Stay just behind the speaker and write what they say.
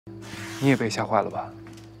你也被吓坏了吧？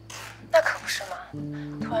那可不是嘛！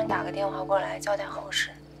突然打个电话过来交代后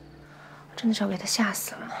事，我真的是要给他吓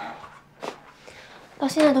死了。到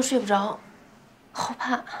现在都睡不着，好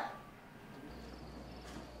怕。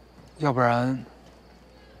要不然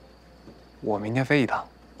我明天飞一趟。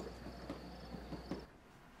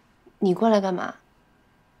你过来干嘛？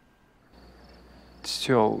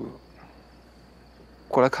就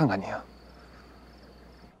过来看看你啊。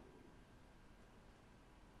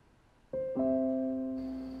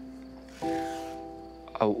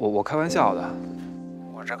我开玩笑的。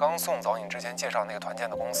我这刚送走你之前介绍那个团建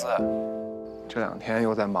的公司，这2天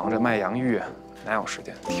又在忙着卖洋芋，哪有时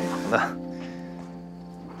间？挺忙的。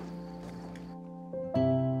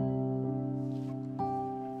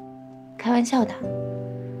开玩笑的。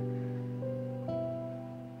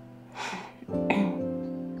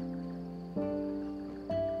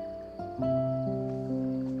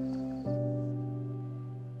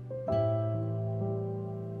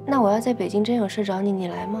那我要在北京真有事找你，你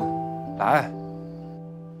来吗？来，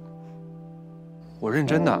我认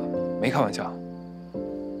真的，没开玩笑。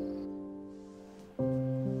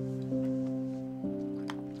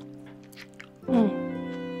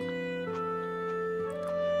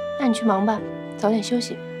那你去忙吧，早点休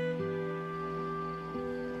息。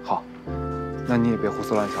好，那你也别胡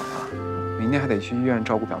思乱想了，明天还得去医院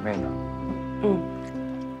照顾表妹呢。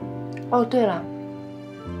哦，对了，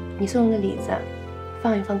你送的李子，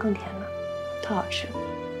放一放更甜了，特好吃。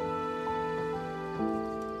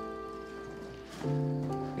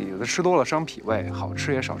李子吃多了伤脾胃，好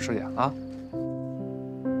吃也少吃点啊。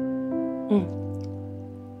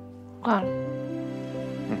挂了。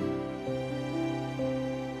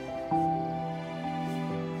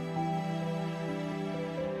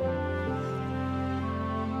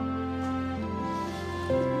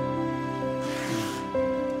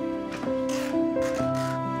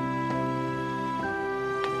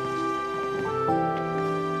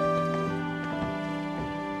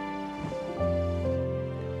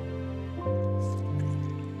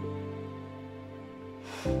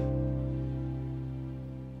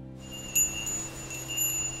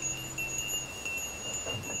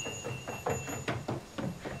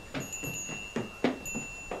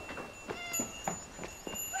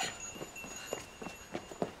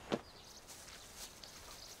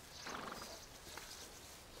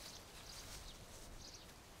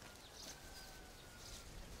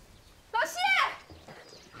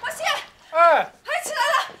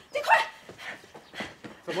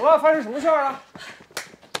怎么了？发生什么事儿了？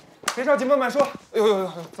别着急，慢慢说。哎呦，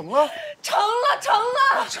怎么了？成了！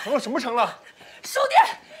成了什么成了？书店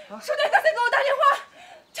刚才给我打电话，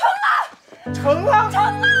成了！成了！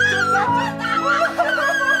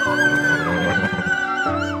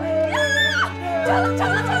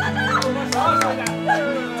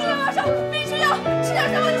今天晚上必须要吃点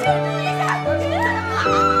什么庆祝一下！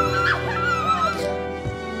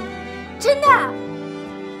真的？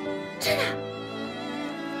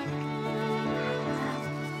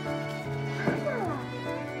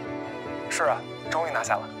是啊，终于拿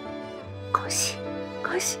下了。恭喜！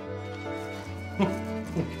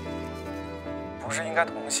不是应该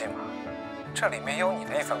同喜吗？这里面有你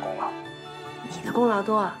的一份功劳。你的功劳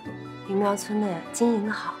多，云苗村的经营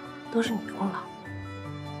的好，都是你的功劳。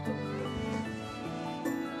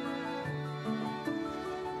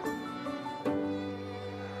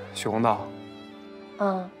许红豆，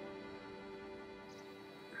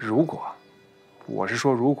如果，我是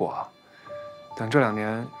说如果，等这2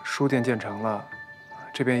年书店建成了，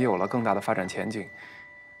这边也有了更大的发展前景，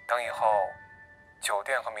等以后酒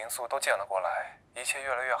店和民宿都建了过来，一切越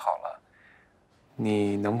来越好了，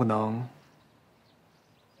你能不能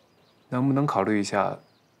考虑一下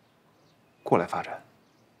过来发展？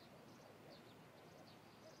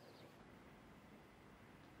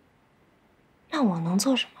那我能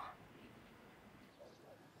做什么？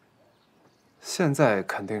现在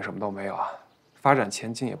肯定什么都没有啊，发展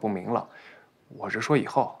前景也不明朗。我是说以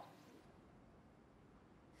后。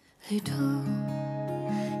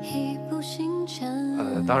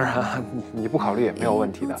当然，你不考虑也没有问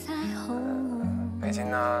题的。北京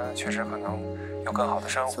呢，确实可能有更好的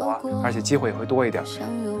生活，而且机会也会多一点。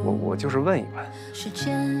我就是问一问。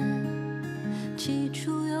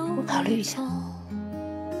我考虑一下。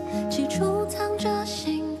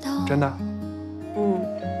真的？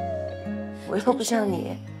我又不像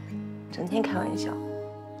你，整天开玩笑。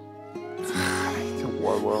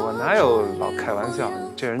我哪有老开玩笑？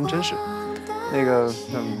你这人真是。那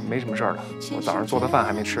没什么事儿了，我早上做的饭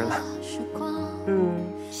还没吃呢。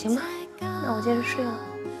行吧，那我接着睡了。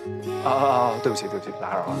对不起，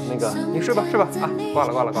打扰了。你睡吧啊，挂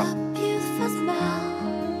了。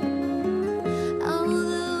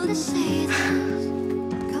天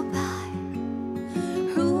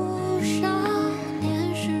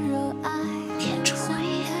助我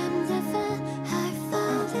也！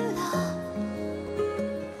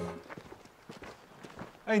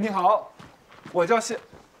哎，你好，我叫谢。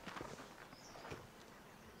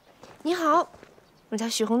你好，我叫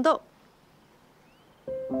许红豆。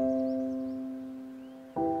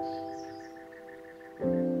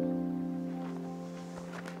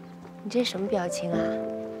你这什么表情啊？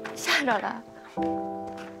吓着了？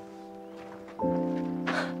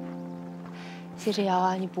谢之遥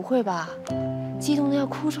啊，你不会吧？激动的要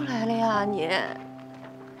哭出来了呀，你！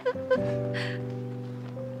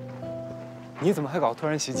你怎么还搞突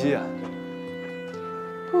然袭击啊？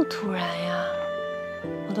不突然呀，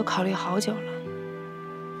我都考虑好久了。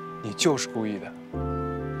你就是故意的。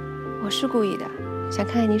我是故意的，想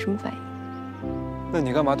看看你什么反应。那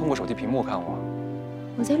你干嘛通过手机屏幕看我？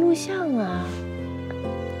我在录像啊。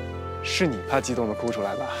是你怕激动的哭出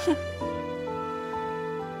来吧？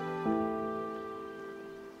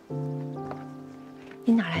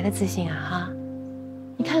你哪来的自信啊？哈，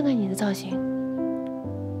你看看你的造型。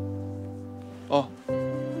哦，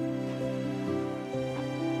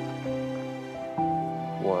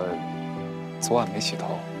我昨晚没洗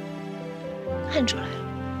头。看出来了。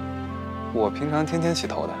我平常天天洗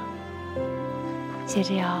头的。谢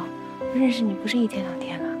之遥，我认识你不是1天2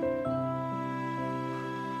天了。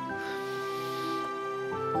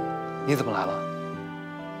你怎么来了？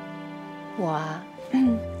我啊，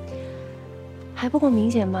还不够明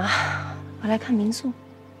显吗？我来看民宿。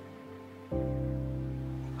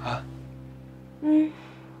啊？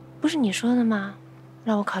不是你说的吗？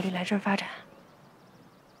让我考虑来这儿发展。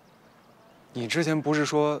你之前不是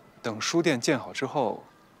说等书店建好之后？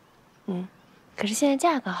可是现在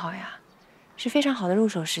价格好呀，是非常好的入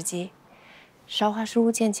手时机。韶华书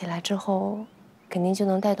屋建起来之后，肯定就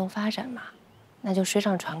能带动发展嘛，那就水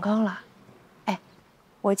涨船高了。哎，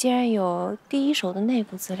我既然有第一手的内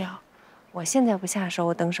部资料，我现在不下手，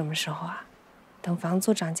我等什么时候啊？等房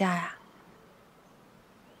租涨价呀？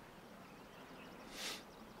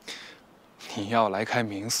你要来开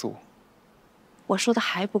民宿？我说的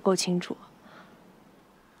还不够清楚。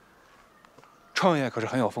创业可是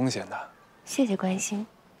很有风险的。谢谢关心，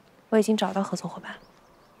我已经找到合作伙伴了。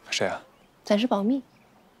谁啊？暂时保密。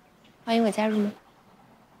欢迎我加入吗？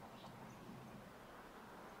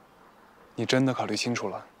你真的考虑清楚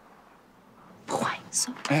了？不欢迎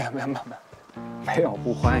，sorry。哎呀，没有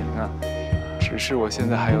不欢迎啊，只是我现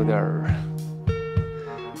在还有点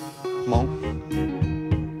懵。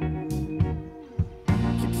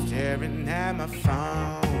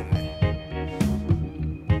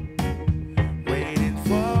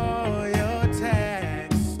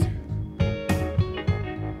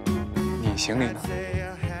你行李呢？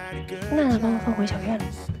娜娜帮我放回小院了。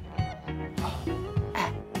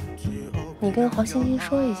哎，你跟黄欣欣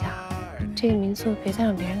说一下，这个民宿别再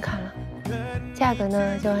让别人看了，价格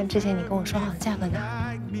呢就按之前你跟我说好的价格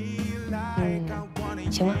拿。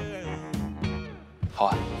行吗？好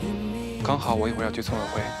啊，刚好我一会儿要去村委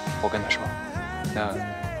会，我跟他说。那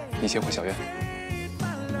你先回小院。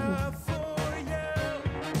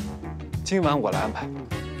今晚我来安排。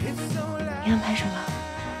你安排什么？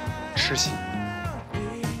吃席。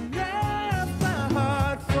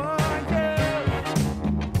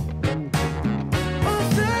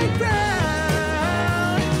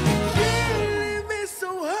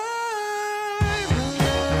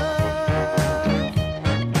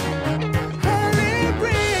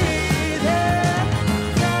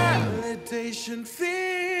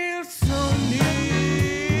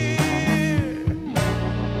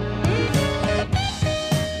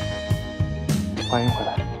欢迎回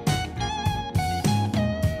来。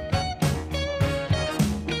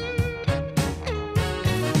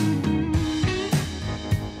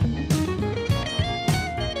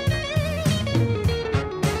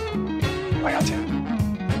晚上见。